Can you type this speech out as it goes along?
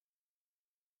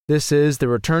This is the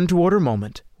Return to Order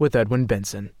Moment with Edwin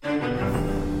Benson,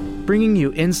 bringing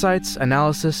you insights,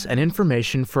 analysis, and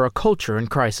information for a culture in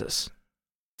crisis.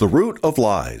 The root of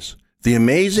lies, the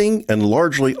amazing and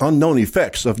largely unknown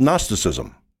effects of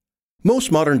Gnosticism. Most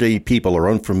modern-day people are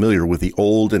unfamiliar with the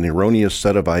old and erroneous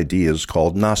set of ideas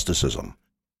called Gnosticism.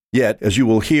 Yet, as you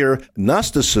will hear,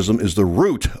 Gnosticism is the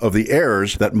root of the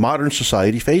errors that modern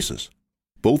society faces.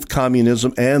 Both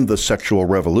communism and the sexual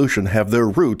revolution have their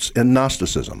roots in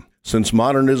Gnosticism. Since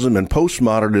modernism and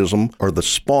postmodernism are the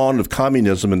spawn of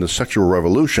communism and the sexual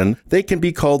revolution, they can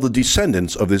be called the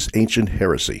descendants of this ancient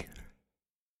heresy.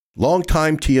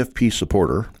 Longtime TFP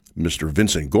supporter, Mr.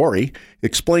 Vincent Gorey,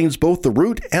 explains both the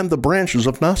root and the branches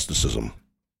of Gnosticism.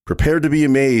 Prepare to be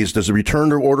amazed as the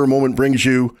Return to Order Moment brings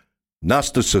you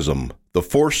Gnosticism, the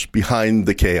force behind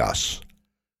the chaos.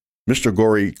 Mr.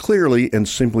 Gorey clearly and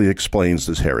simply explains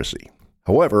this heresy.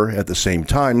 However, at the same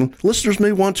time, listeners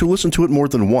may want to listen to it more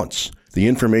than once. The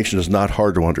information is not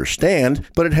hard to understand,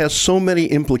 but it has so many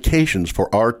implications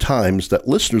for our times that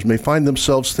listeners may find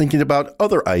themselves thinking about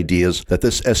other ideas that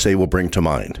this essay will bring to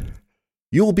mind.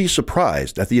 You will be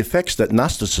surprised at the effects that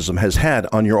Gnosticism has had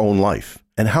on your own life,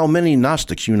 and how many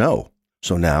Gnostics you know.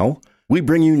 So now, we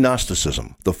bring you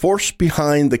Gnosticism, the force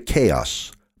behind the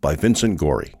chaos, by Vincent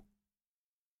Gorey.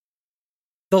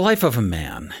 The life of a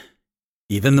man,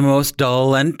 even the most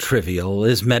dull and trivial,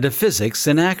 is metaphysics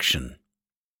in action.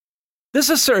 This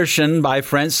assertion by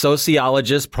French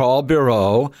sociologist Paul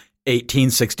Bureau,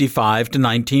 1865 to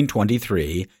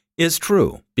 1923, is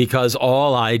true, because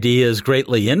all ideas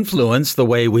greatly influence the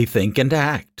way we think and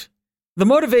act. The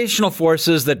motivational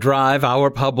forces that drive our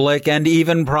public and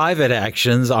even private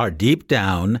actions are deep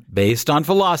down based on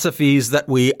philosophies that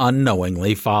we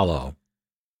unknowingly follow.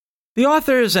 The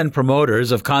authors and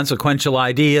promoters of consequential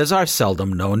ideas are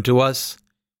seldom known to us.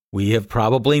 We have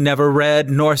probably never read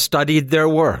nor studied their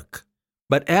work.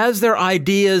 But as their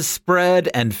ideas spread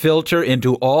and filter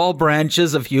into all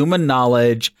branches of human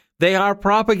knowledge, they are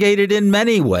propagated in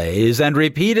many ways and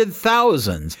repeated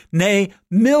thousands, nay,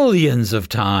 millions of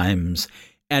times,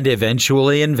 and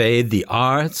eventually invade the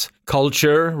arts,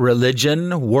 culture, religion,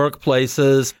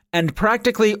 workplaces, and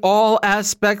practically all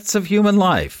aspects of human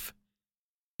life.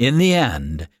 In the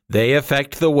end, they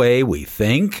affect the way we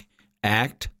think,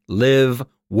 act, live,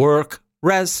 work,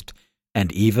 rest,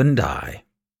 and even die.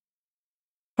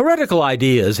 Heretical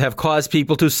ideas have caused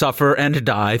people to suffer and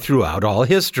die throughout all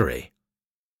history.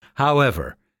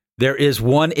 However, there is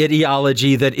one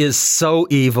ideology that is so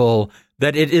evil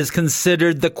that it is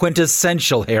considered the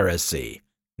quintessential heresy,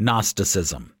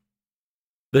 Gnosticism.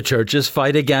 The Church's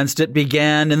fight against it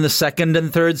began in the 2nd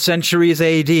and 3rd centuries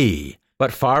AD,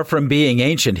 but far from being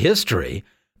ancient history,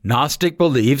 Gnostic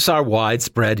beliefs are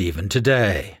widespread even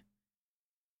today.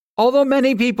 Although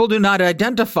many people do not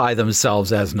identify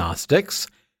themselves as Gnostics,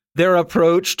 their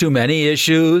approach to many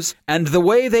issues and the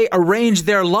way they arrange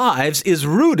their lives is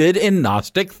rooted in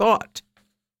Gnostic thought.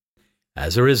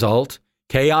 As a result,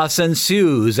 chaos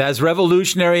ensues as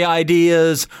revolutionary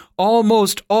ideas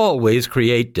almost always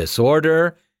create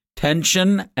disorder,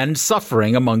 tension, and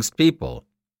suffering amongst people.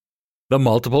 The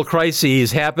multiple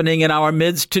crises happening in our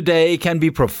midst today can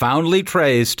be profoundly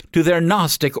traced to their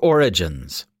Gnostic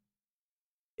origins.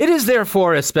 It is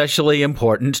therefore especially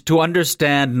important to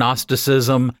understand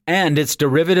Gnosticism and its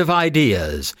derivative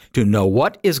ideas to know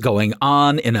what is going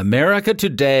on in America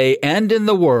today and in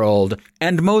the world,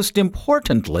 and most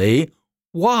importantly,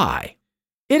 why.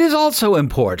 It is also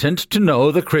important to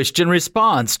know the Christian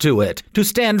response to it, to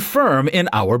stand firm in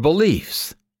our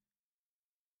beliefs.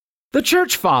 The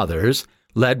Church Fathers,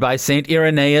 led by St.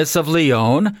 Irenaeus of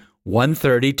Lyon,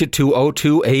 130 to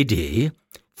 202 AD,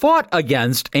 fought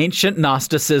against ancient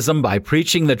Gnosticism by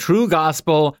preaching the true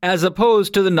gospel as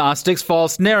opposed to the Gnostics'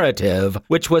 false narrative,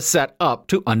 which was set up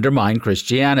to undermine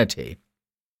Christianity.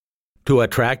 To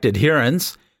attract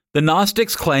adherents, the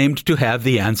Gnostics claimed to have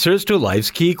the answers to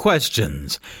life's key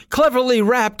questions, cleverly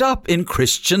wrapped up in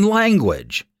Christian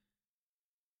language.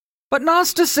 But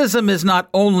Gnosticism is not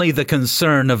only the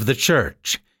concern of the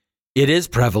Church. It is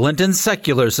prevalent in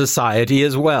secular society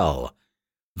as well,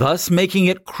 thus making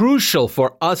it crucial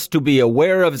for us to be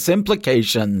aware of its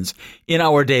implications in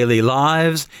our daily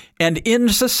lives and in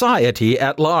society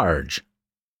at large.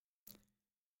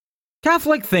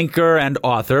 Catholic thinker and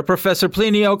author Professor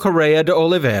Plinio Correa de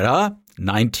Oliveira,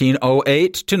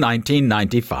 1908 to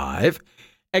 1995,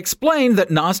 explained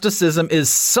that Gnosticism is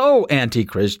so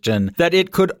anti-Christian that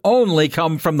it could only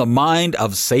come from the mind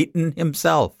of Satan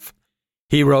himself.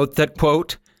 He wrote that,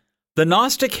 quote, "The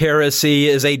Gnostic heresy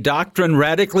is a doctrine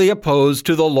radically opposed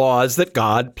to the laws that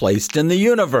God placed in the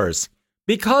universe,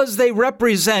 because they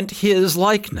represent his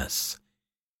likeness.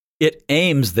 It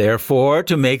aims, therefore,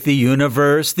 to make the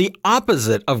universe the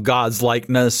opposite of God's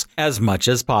likeness as much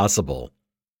as possible.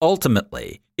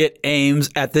 Ultimately, it aims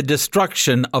at the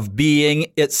destruction of being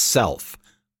itself."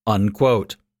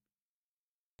 Unquote.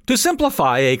 To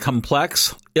simplify a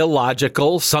complex,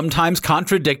 illogical, sometimes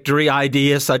contradictory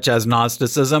idea such as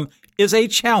Gnosticism is a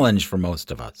challenge for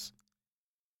most of us.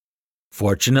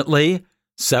 Fortunately,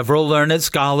 several learned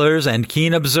scholars and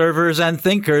keen observers and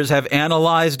thinkers have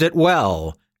analyzed it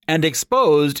well and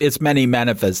exposed its many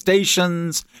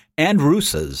manifestations and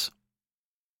ruses.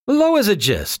 Below is a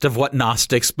gist of what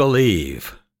Gnostics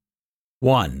believe.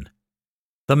 1.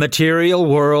 The material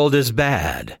world is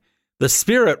bad. The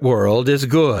spirit world is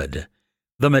good.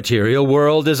 The material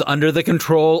world is under the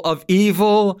control of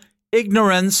evil,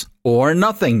 ignorance, or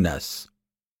nothingness.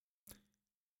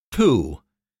 2.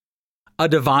 A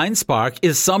divine spark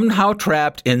is somehow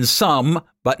trapped in some,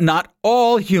 but not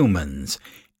all humans,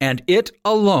 and it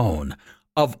alone,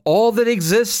 of all that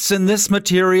exists in this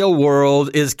material world,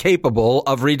 is capable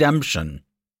of redemption.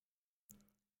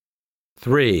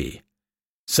 3.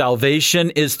 Salvation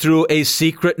is through a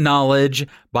secret knowledge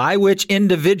by which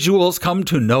individuals come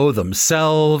to know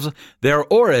themselves, their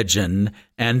origin,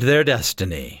 and their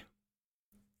destiny.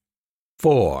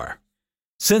 4.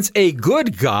 Since a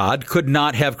good God could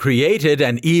not have created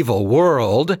an evil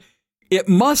world, it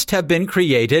must have been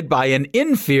created by an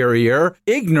inferior,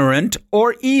 ignorant,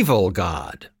 or evil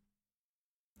God.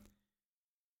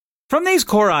 From these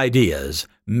core ideas,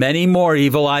 many more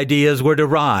evil ideas were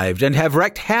derived and have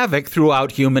wreaked havoc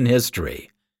throughout human history.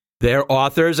 Their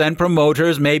authors and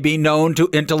promoters may be known to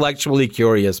intellectually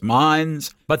curious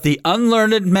minds, but the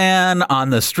unlearned man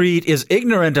on the street is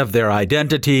ignorant of their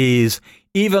identities,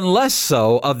 even less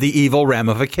so of the evil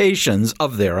ramifications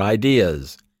of their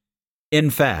ideas. In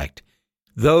fact,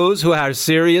 those who are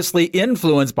seriously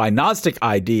influenced by Gnostic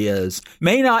ideas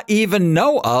may not even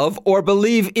know of or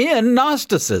believe in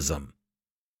Gnosticism.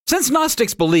 Since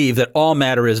Gnostics believe that all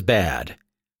matter is bad,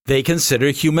 they consider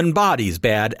human bodies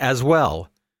bad as well.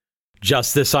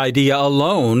 Just this idea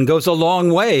alone goes a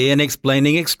long way in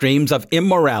explaining extremes of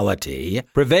immorality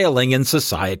prevailing in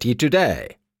society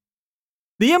today.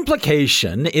 The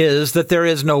implication is that there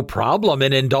is no problem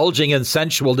in indulging in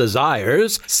sensual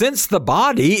desires since the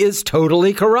body is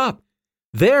totally corrupt.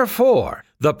 Therefore,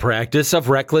 the practice of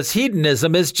reckless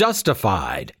hedonism is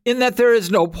justified in that there is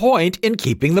no point in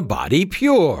keeping the body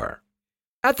pure.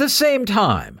 At the same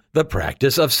time, the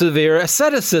practice of severe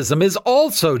asceticism is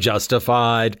also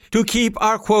justified to keep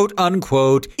our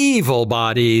quote-unquote evil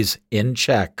bodies in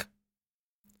check.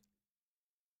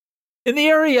 In the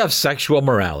area of sexual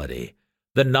morality,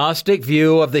 the Gnostic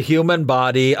view of the human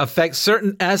body affects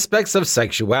certain aspects of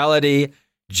sexuality,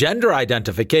 gender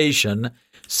identification,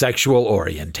 sexual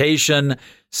orientation,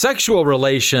 sexual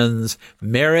relations,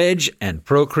 marriage, and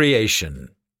procreation.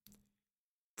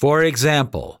 For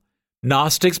example,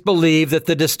 Gnostics believe that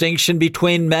the distinction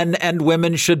between men and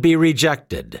women should be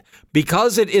rejected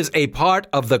because it is a part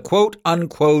of the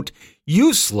quote-unquote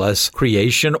useless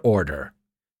creation order.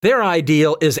 Their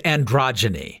ideal is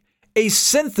androgyny, a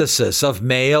synthesis of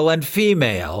male and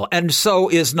female, and so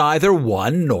is neither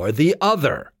one nor the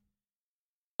other.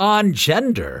 On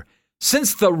gender,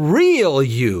 since the real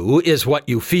you is what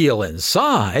you feel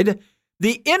inside,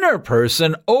 the inner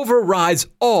person overrides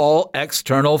all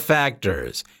external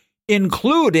factors,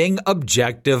 including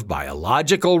objective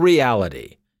biological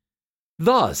reality.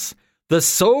 Thus, the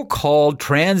so-called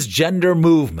transgender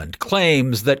movement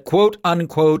claims that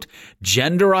quote-unquote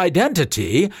gender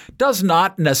identity does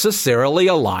not necessarily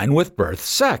align with birth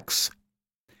sex.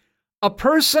 A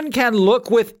person can look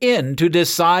within to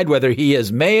decide whether he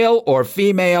is male or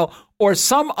female or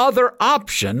some other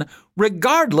option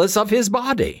regardless of his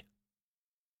body.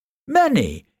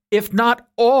 Many, if not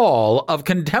all, of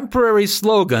contemporary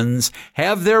slogans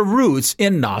have their roots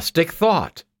in Gnostic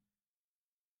thought.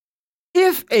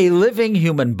 If a living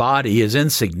human body is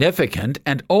insignificant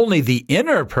and only the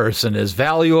inner person is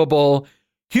valuable,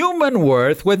 human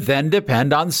worth would then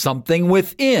depend on something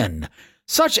within,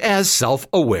 such as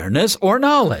self-awareness or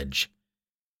knowledge.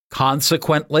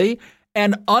 Consequently,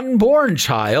 an unborn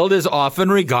child is often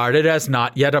regarded as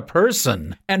not yet a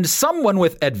person, and someone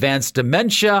with advanced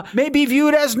dementia may be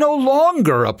viewed as no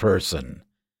longer a person.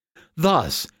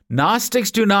 Thus,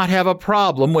 Gnostics do not have a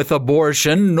problem with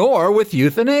abortion nor with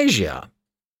euthanasia.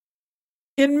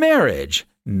 In marriage,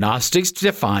 Gnostics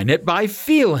define it by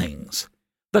feelings.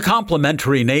 The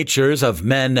complementary natures of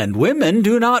men and women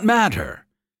do not matter.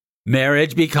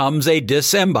 Marriage becomes a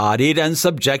disembodied and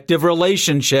subjective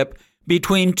relationship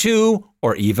between two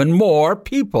or even more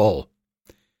people.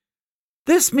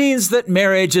 This means that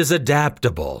marriage is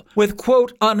adaptable, with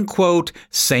quote-unquote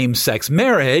same-sex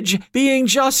marriage being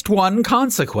just one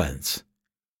consequence.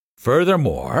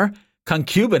 Furthermore,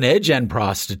 concubinage and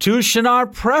prostitution are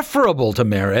preferable to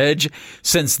marriage,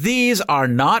 since these are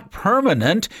not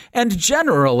permanent and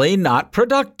generally not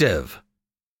productive.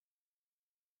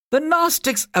 The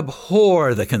Gnostics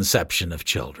abhor the conception of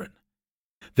children.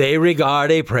 They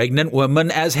regard a pregnant woman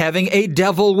as having a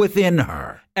devil within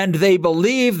her, and they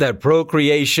believe that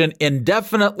procreation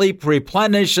indefinitely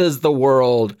replenishes the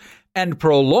world and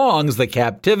prolongs the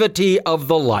captivity of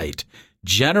the light,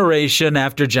 generation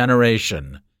after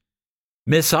generation.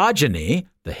 Misogyny,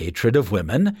 the hatred of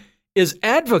women, is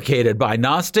advocated by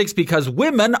Gnostics because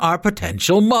women are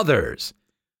potential mothers.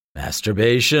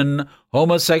 Masturbation,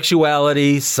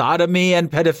 homosexuality, sodomy,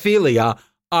 and pedophilia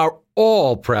are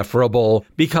all preferable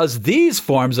because these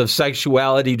forms of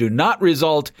sexuality do not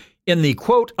result in the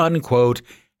quote-unquote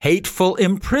hateful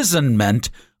imprisonment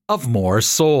of more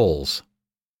souls.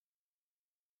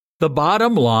 The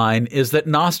bottom line is that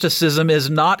Gnosticism is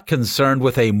not concerned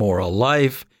with a moral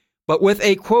life, but with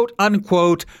a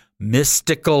quote-unquote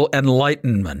mystical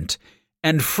enlightenment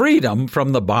and freedom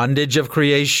from the bondage of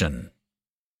creation.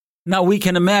 Now we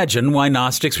can imagine why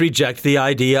Gnostics reject the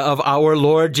idea of our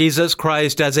Lord Jesus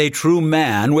Christ as a true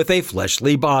man with a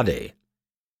fleshly body.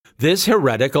 This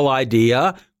heretical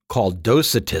idea, called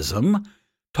Docetism,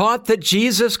 taught that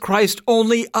Jesus Christ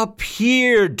only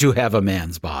appeared to have a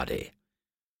man's body.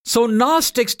 So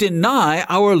Gnostics deny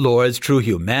our Lord's true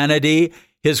humanity,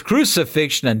 his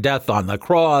crucifixion and death on the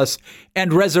cross,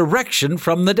 and resurrection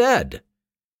from the dead.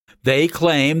 They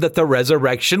claim that the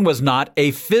resurrection was not a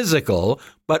physical,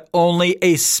 but only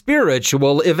a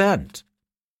spiritual event.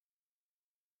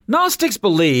 Gnostics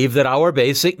believe that our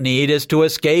basic need is to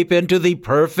escape into the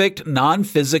perfect,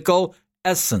 non-physical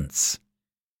essence.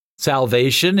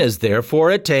 Salvation is therefore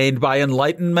attained by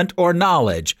enlightenment or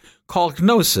knowledge, called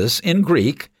gnosis in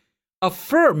Greek,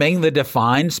 affirming the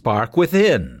defined spark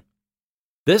within.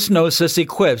 This gnosis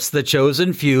equips the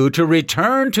chosen few to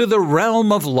return to the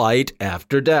realm of light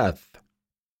after death.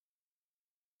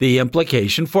 The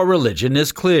implication for religion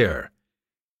is clear.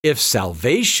 If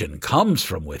salvation comes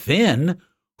from within,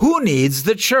 who needs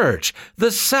the church,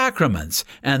 the sacraments,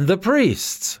 and the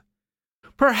priests?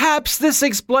 Perhaps this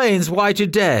explains why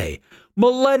today,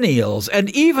 millennials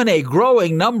and even a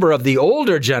growing number of the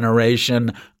older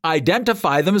generation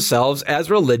identify themselves as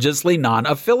religiously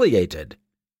non-affiliated.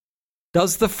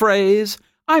 Does the phrase,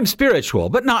 "I'm spiritual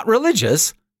but not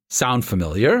religious," sound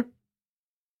familiar?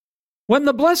 When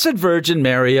the Blessed Virgin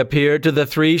Mary appeared to the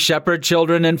 3 shepherd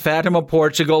children in Fatima,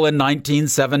 Portugal in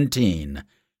 1917,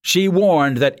 she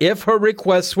warned that if her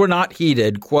requests were not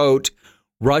heeded, quote,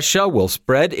 Russia will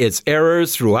spread its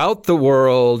errors throughout the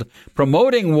world,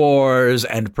 promoting wars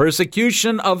and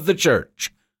persecution of the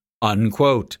Church,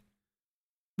 unquote.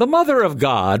 The Mother of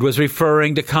God was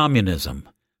referring to communism.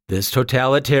 This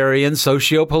totalitarian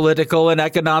socio-political and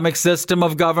economic system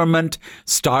of government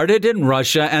started in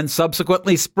Russia and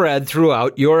subsequently spread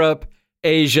throughout Europe,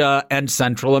 Asia, and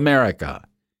Central America.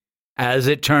 As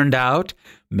it turned out,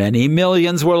 many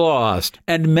millions were lost,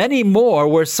 and many more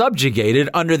were subjugated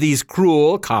under these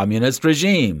cruel communist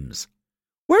regimes.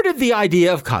 Where did the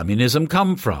idea of communism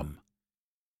come from?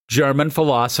 German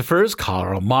philosophers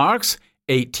Karl Marx,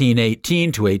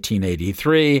 1818 to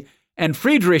 1883, and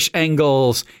Friedrich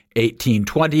Engels,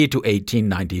 1820 to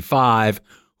 1895,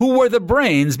 who were the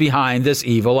brains behind this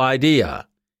evil idea.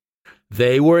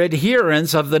 They were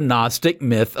adherents of the Gnostic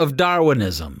myth of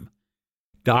Darwinism.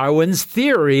 Darwin's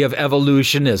theory of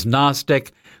evolution is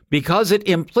Gnostic because it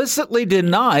implicitly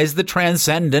denies the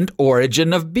transcendent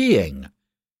origin of being.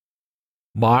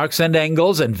 Marx and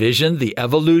Engels envisioned the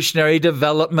evolutionary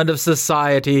development of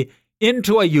society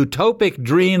into a utopic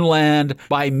dreamland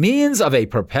by means of a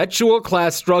perpetual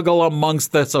class struggle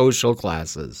amongst the social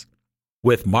classes.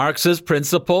 With Marx's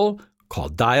principle,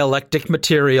 called dialectic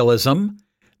materialism,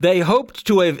 they hoped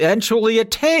to eventually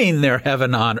attain their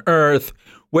heaven on earth,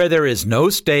 where there is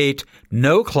no state,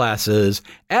 no classes,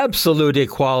 absolute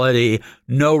equality,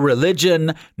 no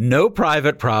religion, no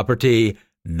private property,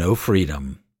 no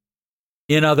freedom.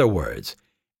 In other words,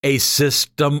 a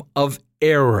system of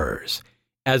errors,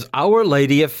 as Our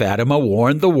Lady of Fatima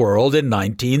warned the world in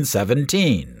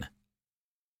 1917.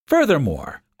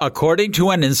 Furthermore, according to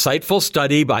an insightful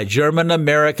study by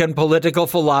German-American political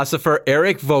philosopher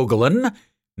Eric Voegelin,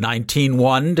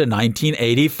 1901 to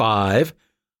 1985,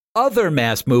 other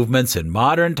mass movements in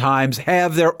modern times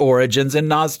have their origins in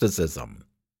Gnosticism.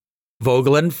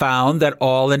 Voegelin found that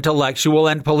all intellectual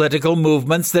and political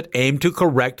movements that aim to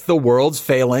correct the world's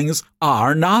failings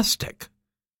are Gnostic.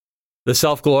 The The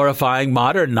self-glorifying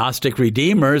modern Gnostic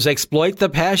redeemers exploit the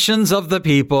passions of the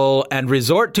people and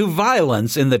resort to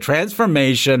violence in the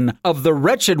transformation of the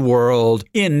wretched world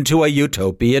into a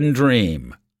utopian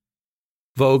dream.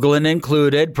 Vogelin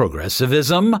included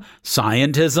progressivism,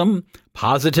 scientism,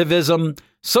 positivism,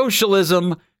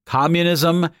 socialism,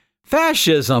 communism,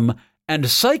 fascism, and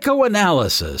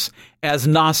psychoanalysis as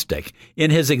Gnostic in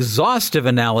his exhaustive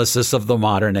analysis of the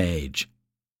modern age.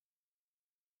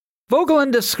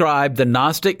 Vogelin described the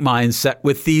Gnostic mindset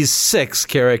with these 6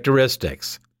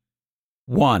 characteristics.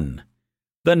 1.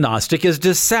 The Gnostic is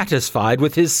dissatisfied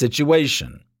with his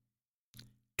situation.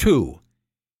 2.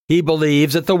 He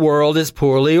believes that the world is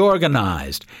poorly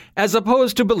organized, as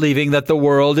opposed to believing that the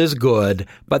world is good,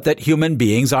 but that human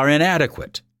beings are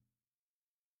inadequate.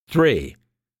 3.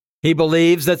 He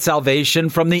believes that salvation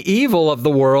from the evil of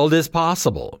the world is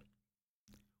possible.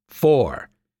 4.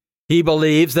 He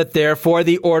believes that therefore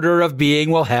the order of being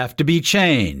will have to be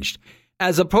changed,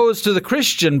 as opposed to the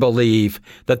Christian belief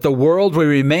that the world will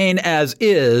remain as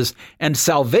is and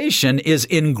salvation is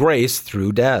in grace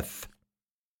through death.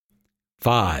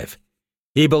 5.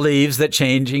 He believes that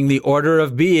changing the order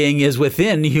of being is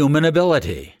within human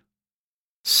ability.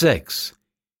 6.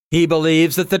 He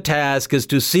believes that the task is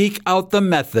to seek out the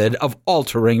method of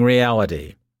altering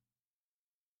reality.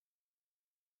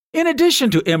 In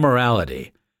addition to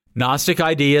immorality, Gnostic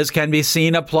ideas can be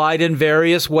seen applied in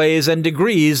various ways and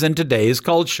degrees in today's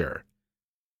culture.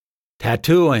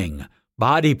 Tattooing,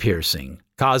 body piercing,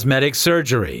 cosmetic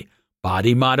surgery,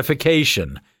 body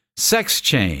modification, sex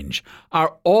change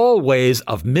are all ways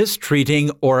of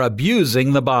mistreating or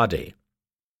abusing the body.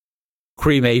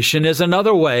 Cremation is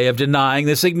another way of denying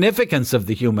the significance of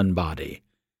the human body.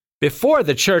 Before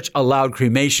the Church allowed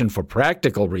cremation for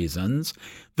practical reasons,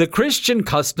 the Christian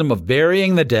custom of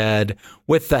burying the dead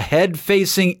with the head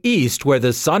facing east where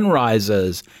the sun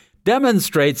rises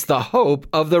demonstrates the hope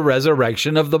of the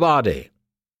resurrection of the body.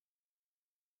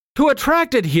 To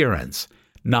attract adherents,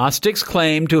 Gnostics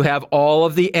claim to have all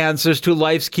of the answers to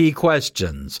life's key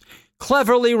questions,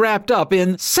 cleverly wrapped up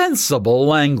in sensible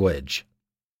language.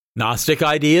 Gnostic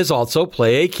ideas also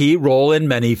play a key role in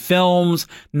many films,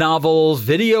 novels,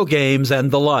 video games,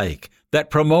 and the like that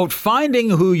promote finding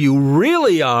who you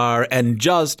really are and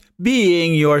just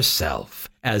being yourself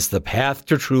as the path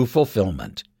to true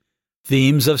fulfillment.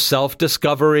 Themes of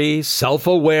self-discovery,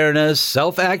 self-awareness,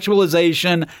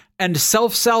 self-actualization, and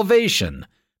self-salvation,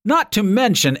 not to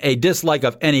mention a dislike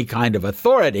of any kind of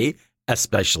authority,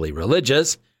 especially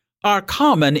religious, are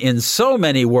common in so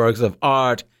many works of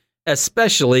art,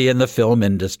 especially in the film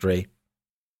industry.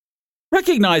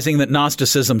 Recognizing that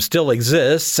Gnosticism still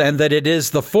exists and that it is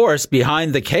the force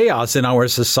behind the chaos in our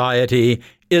society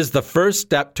is the first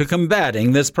step to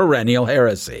combating this perennial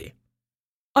heresy.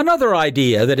 Another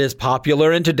idea that is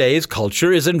popular in today's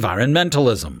culture is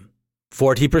environmentalism.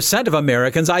 40% of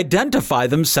Americans identify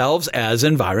themselves as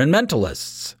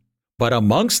environmentalists. But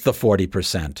amongst the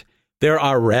 40%, there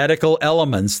are radical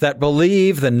elements that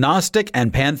believe the Gnostic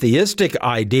and pantheistic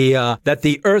idea that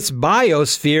the Earth's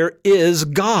biosphere is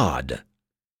God.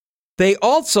 They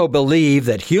also believe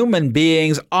that human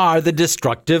beings are the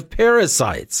destructive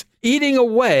parasites, eating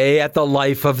away at the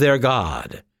life of their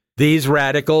God. These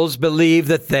radicals believe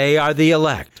that they are the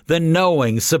elect, the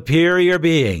knowing, superior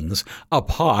beings,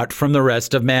 apart from the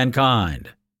rest of mankind.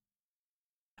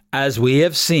 As we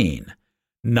have seen,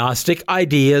 Gnostic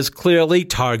ideas clearly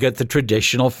target the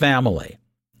traditional family.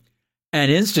 An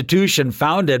institution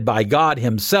founded by God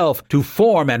Himself to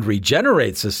form and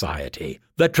regenerate society,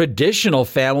 the traditional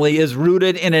family is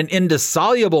rooted in an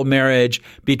indissoluble marriage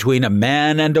between a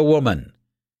man and a woman.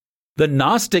 The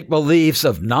Gnostic beliefs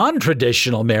of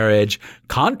non-traditional marriage,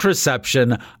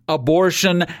 contraception,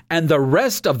 abortion, and the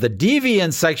rest of the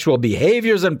deviant sexual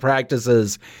behaviors and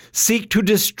practices seek to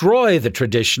destroy the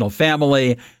traditional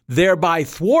family, thereby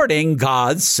thwarting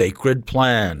God's sacred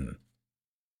plan.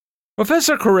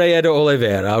 Professor Correa de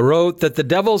Oliveira wrote that the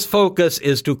devil's focus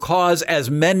is to cause as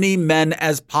many men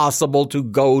as possible to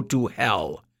go to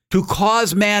hell, to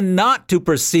cause man not to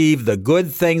perceive the good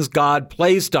things God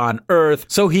placed on earth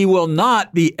so he will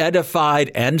not be edified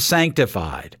and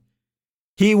sanctified.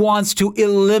 He wants to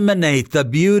eliminate the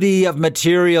beauty of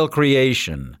material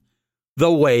creation.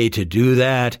 The way to do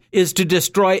that is to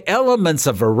destroy elements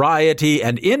of variety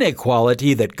and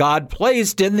inequality that God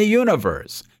placed in the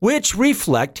universe, which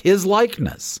reflect His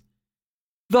likeness.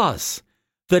 Thus,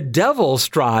 the devil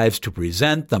strives to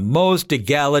present the most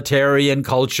egalitarian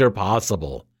culture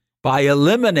possible. By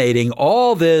eliminating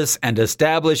all this and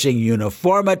establishing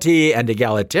uniformity and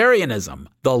egalitarianism,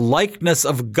 the likeness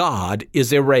of God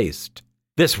is erased.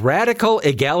 This radical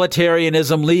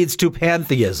egalitarianism leads to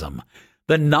pantheism,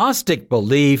 the Gnostic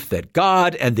belief that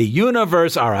God and the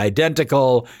universe are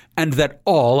identical and that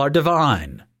all are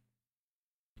divine.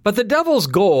 But the devil's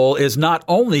goal is not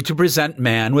only to present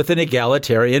man with an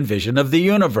egalitarian vision of the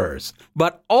universe,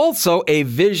 but also a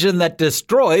vision that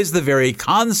destroys the very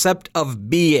concept of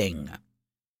being.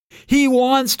 He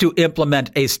wants to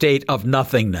implement a state of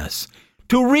nothingness,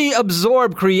 to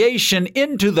reabsorb creation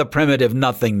into the primitive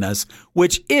nothingness,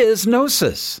 which is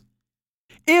gnosis.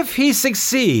 If he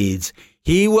succeeds,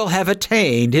 he will have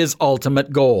attained his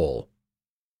ultimate goal.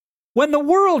 When the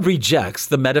world rejects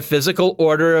the metaphysical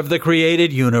order of the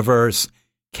created universe,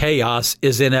 chaos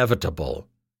is inevitable.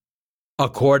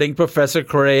 According to Professor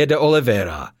Correa de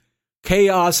Oliveira,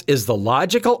 chaos is the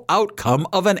logical outcome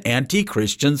of an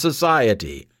anti-Christian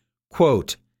society.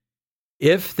 Quote,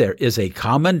 "If there is a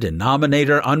common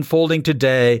denominator unfolding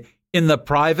today in the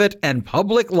private and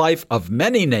public life of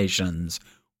many nations,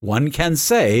 one can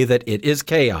say that it is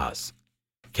chaos.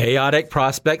 Chaotic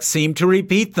prospects seem to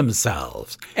repeat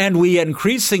themselves, and we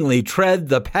increasingly tread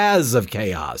the paths of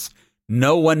chaos.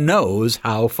 No one knows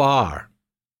how far."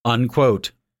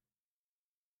 Unquote.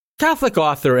 Catholic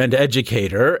author and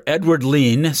educator Edward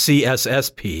Lean,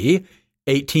 CSSP,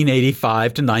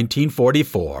 1885 to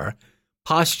 1944,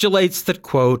 postulates that,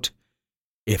 quote,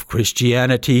 "If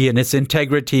Christianity in its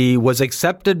integrity was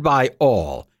accepted by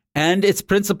all, and its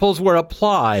principles were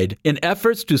applied in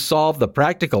efforts to solve the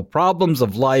practical problems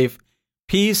of life,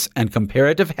 peace and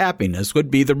comparative happiness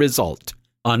would be the result."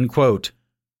 Unquote.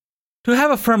 To have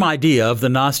a firm idea of the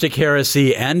Gnostic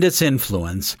heresy and its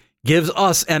influence gives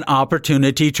us an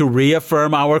opportunity to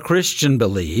reaffirm our Christian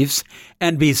beliefs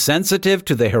and be sensitive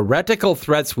to the heretical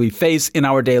threats we face in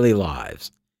our daily lives.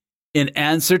 In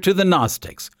answer to the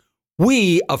Gnostics,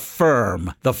 we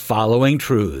affirm the following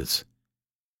truths.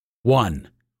 1.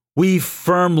 We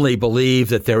firmly believe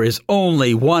that there is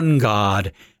only one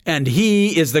God, and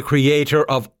He is the creator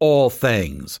of all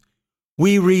things.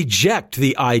 We reject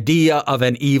the idea of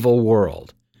an evil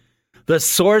world. The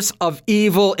source of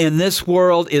evil in this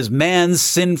world is man's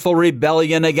sinful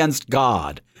rebellion against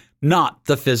God, not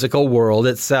the physical world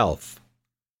itself.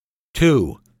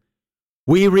 2.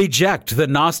 We reject the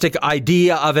Gnostic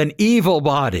idea of an evil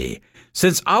body,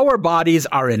 since our bodies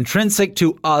are intrinsic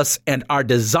to us and are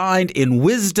designed in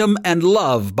wisdom and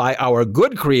love by our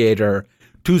good Creator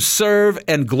to serve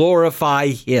and glorify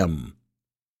Him.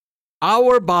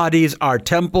 Our bodies are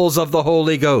temples of the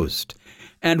Holy Ghost,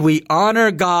 and we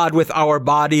honor God with our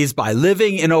bodies by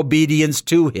living in obedience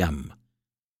to Him.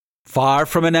 Far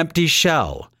from an empty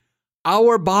shell,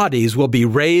 our bodies will be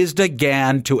raised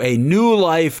again to a new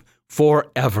life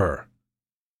forever.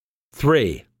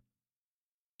 3.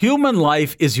 Human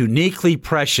life is uniquely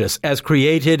precious as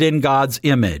created in God's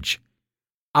image.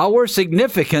 Our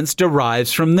significance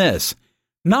derives from this,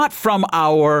 not from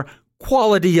our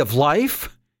quality of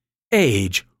life,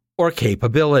 age, or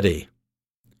capability.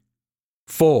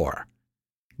 4.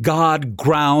 God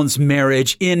grounds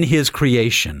marriage in His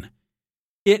creation.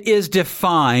 It is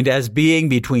defined as being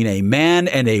between a man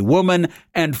and a woman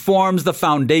and forms the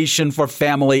foundation for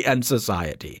family and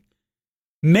society.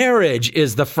 Marriage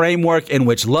is the framework in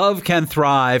which love can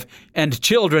thrive and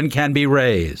children can be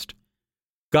raised.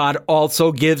 God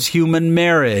also gives human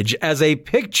marriage as a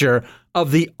picture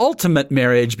of the ultimate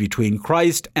marriage between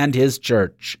Christ and His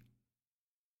church.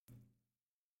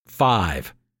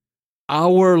 5.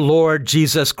 Our Lord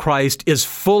Jesus Christ is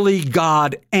fully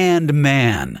God and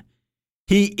man.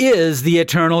 He is the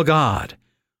eternal God,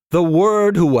 the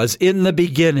Word who was in the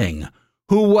beginning,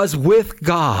 who was with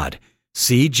God.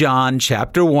 See John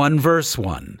chapter 1, verse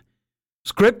 1.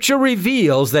 Scripture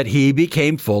reveals that He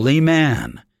became fully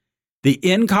man. The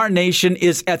incarnation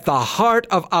is at the heart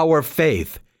of our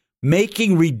faith,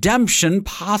 making redemption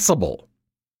possible.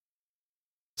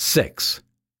 6.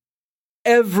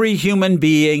 Every human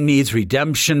being needs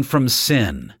redemption from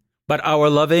sin, but our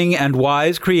loving and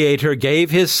wise Creator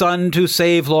gave His Son to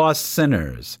save lost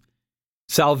sinners.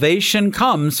 Salvation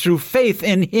comes through faith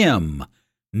in Him,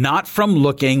 not from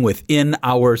looking within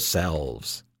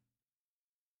ourselves.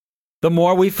 The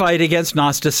more we fight against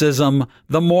Gnosticism,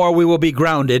 the more we will be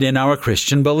grounded in our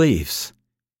Christian beliefs.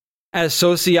 As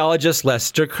sociologist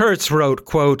Lester Kurtz wrote,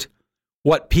 quote,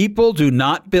 "What people do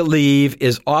not believe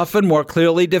is often more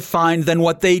clearly defined than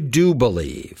what they do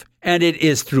believe, and it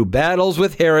is through battles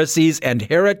with heresies and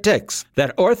heretics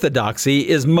that orthodoxy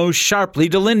is most sharply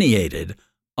delineated."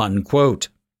 Unquote.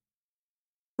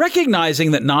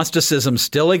 Recognizing that Gnosticism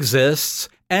still exists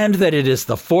and that it is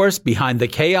the force behind the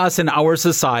chaos in our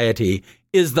society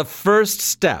is the first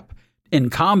step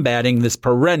in combating this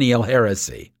perennial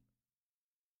heresy.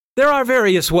 There are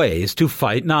various ways to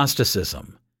fight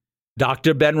Gnosticism.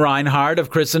 Dr. Ben Reinhardt of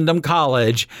Christendom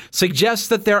College suggests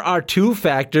that there are two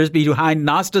factors behind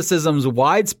Gnosticism's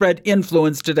widespread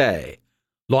influence today: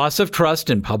 loss of trust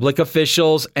in public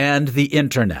officials and the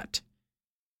Internet.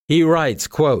 He writes,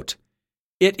 quote,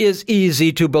 "It is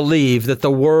easy to believe that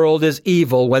the world is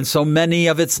evil when so many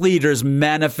of its leaders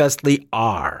manifestly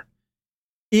are.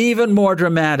 Even more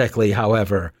dramatically,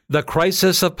 however, the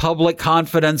crisis of public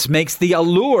confidence makes the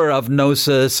allure of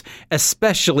gnosis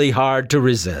especially hard to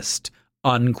resist."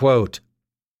 Unquote.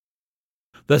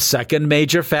 The second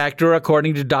major factor,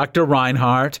 according to Dr.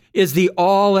 Reinhardt, is the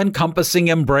all-encompassing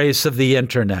embrace of the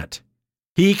Internet.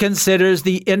 He considers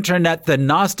the Internet the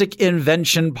Gnostic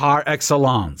invention par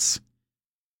excellence.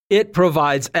 It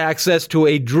provides access to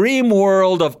a dream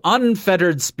world of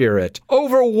unfettered spirit,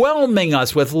 overwhelming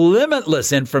us with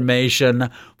limitless information,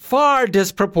 far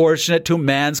disproportionate to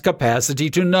man's capacity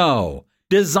to know,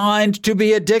 designed to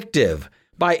be addictive,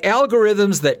 by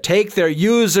algorithms that take their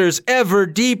users ever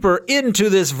deeper into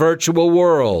this virtual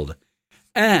world.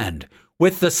 And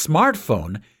with the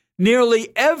smartphone, nearly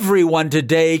everyone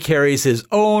today carries his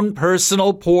own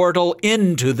personal portal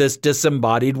into this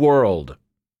disembodied world.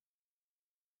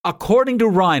 According to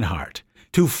Reinhardt,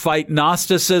 to fight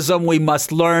Gnosticism, we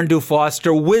must learn to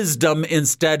foster wisdom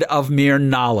instead of mere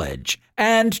knowledge,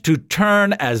 and to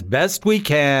turn as best we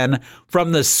can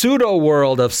from the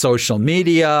pseudo-world of social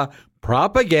media,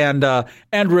 propaganda,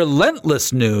 and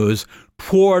relentless news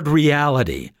toward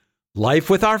reality,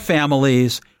 life with our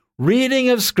families, reading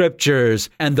of scriptures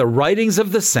and the writings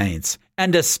of the saints,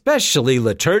 and especially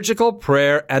liturgical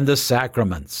prayer and the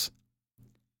sacraments.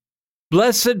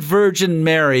 Blessed Virgin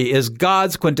Mary is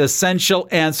God's quintessential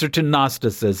answer to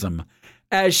Gnosticism,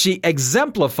 as she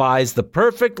exemplifies the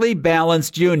perfectly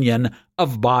balanced union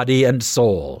of body and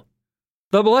soul.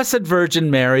 The Blessed Virgin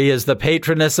Mary is the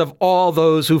patroness of all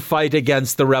those who fight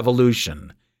against the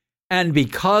revolution, and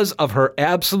because of her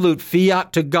absolute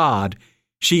fiat to God,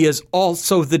 she is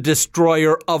also the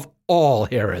destroyer of all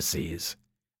heresies.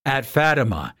 At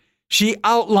Fatima, she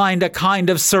outlined a kind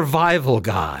of survival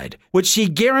guide, which she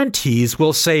guarantees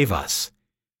will save us.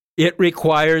 It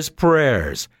requires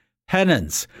prayers,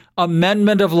 penance,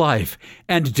 amendment of life,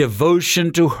 and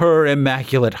devotion to her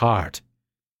Immaculate Heart.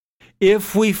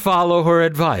 If we follow her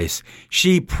advice,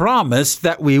 she promised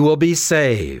that we will be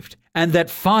saved, and that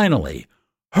finally,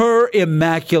 her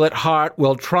Immaculate Heart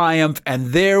will triumph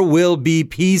and there will be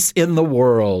peace in the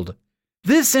world.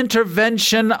 This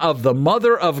intervention of the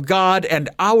Mother of God and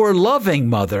our loving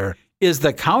Mother is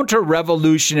the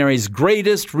counter-revolutionary's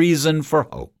greatest reason for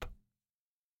hope.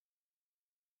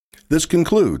 This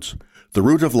concludes The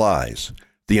Root of Lies,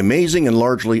 the amazing and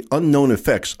largely unknown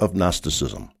effects of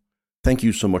Gnosticism. Thank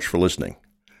you so much for listening.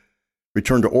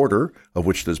 Return to Order, of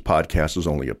which this podcast is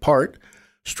only a part,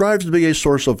 strives to be a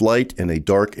source of light in a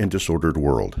dark and disordered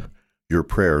world. Your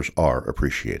prayers are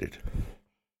appreciated.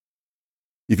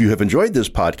 If you have enjoyed this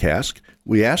podcast,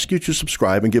 we ask you to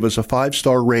subscribe and give us a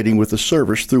 5-star rating with the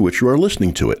service through which you are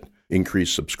listening to it.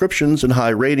 Increased subscriptions and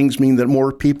high ratings mean that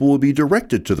more people will be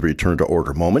directed to the Return to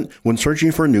Order moment when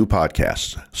searching for new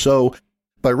podcasts. So,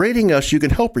 by rating us, you can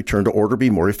help Return to Order be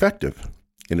more effective.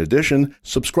 In addition,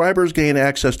 subscribers gain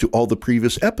access to all the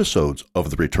previous episodes of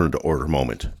the Return to Order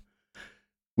moment.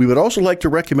 We would also like to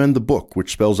recommend the book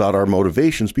which spells out our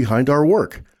motivations behind our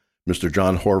work. Mr.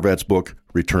 John Horvat's book,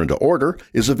 Return to Order,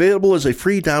 is available as a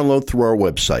free download through our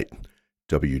website,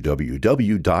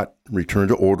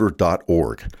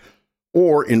 www.returntoorder.org,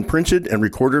 or in printed and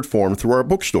recorded form through our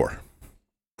bookstore.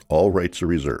 All rights are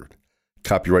reserved.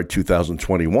 Copyright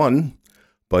 2021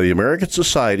 by the American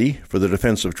Society for the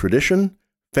Defense of Tradition,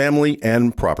 Family,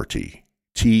 and Property,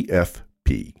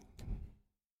 TFP.